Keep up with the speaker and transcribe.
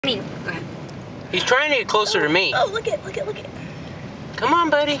Go ahead. He's trying to get closer to me. Oh, look it. Come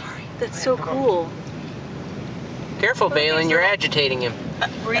on, buddy. That's so cool. Careful, Balin, you're agitating him.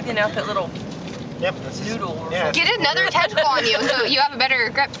 Breathing out that little noodle. Yeah. Get another tentacle on you so you have a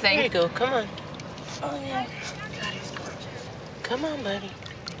better grip thing. There you go, come on. Oh, yeah. God, he's gorgeous. Come on, buddy.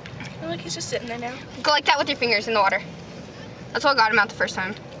 Oh, look, he's just sitting there now. Go like that with your fingers in the water. That's what got him out the first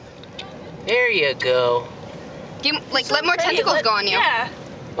time. There you go. Do you, let more tentacles go on you. Yeah.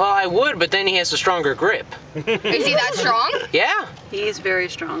 Well, I would, but then he has a stronger grip. Is he that strong? Yeah. He is very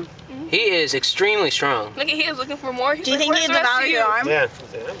strong. He is extremely strong. Look at he is looking for more. He's Do you like, think "Where's he'd the rest devour of your you?" arm? Yeah.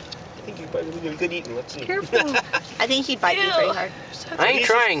 I think he'd probably be good eating. Let's see. Careful. I think he'd bite you pretty hard. I ain't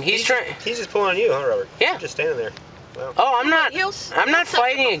trying. He's trying. He's just pulling on you, huh, Robert? Yeah. You're just standing there. Wow. Oh, I'm not. He'll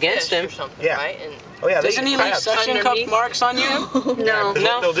fighting against him. Yeah. Right? And Oh yeah. Doesn't he leave suction cup marks on you? No.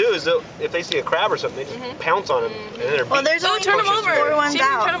 What they'll do is if they see a crab or something, they just pounce on him, and then they're Well, there's only turn him over. 4 ones See if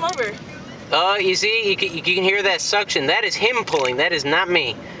you out. turn him over. Oh, you see, you can hear that suction. That is him pulling. That is not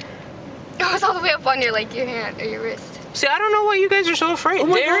me. Oh, it's all the way up on your your hand or your wrist. See, I don't know why you guys are so afraid.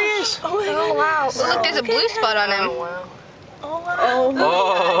 There he is. Oh wow! Look, there's a blue spot on him. wow. Oh, wow.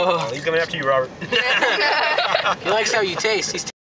 Oh. He's coming after you, Robert. He likes how you taste. He's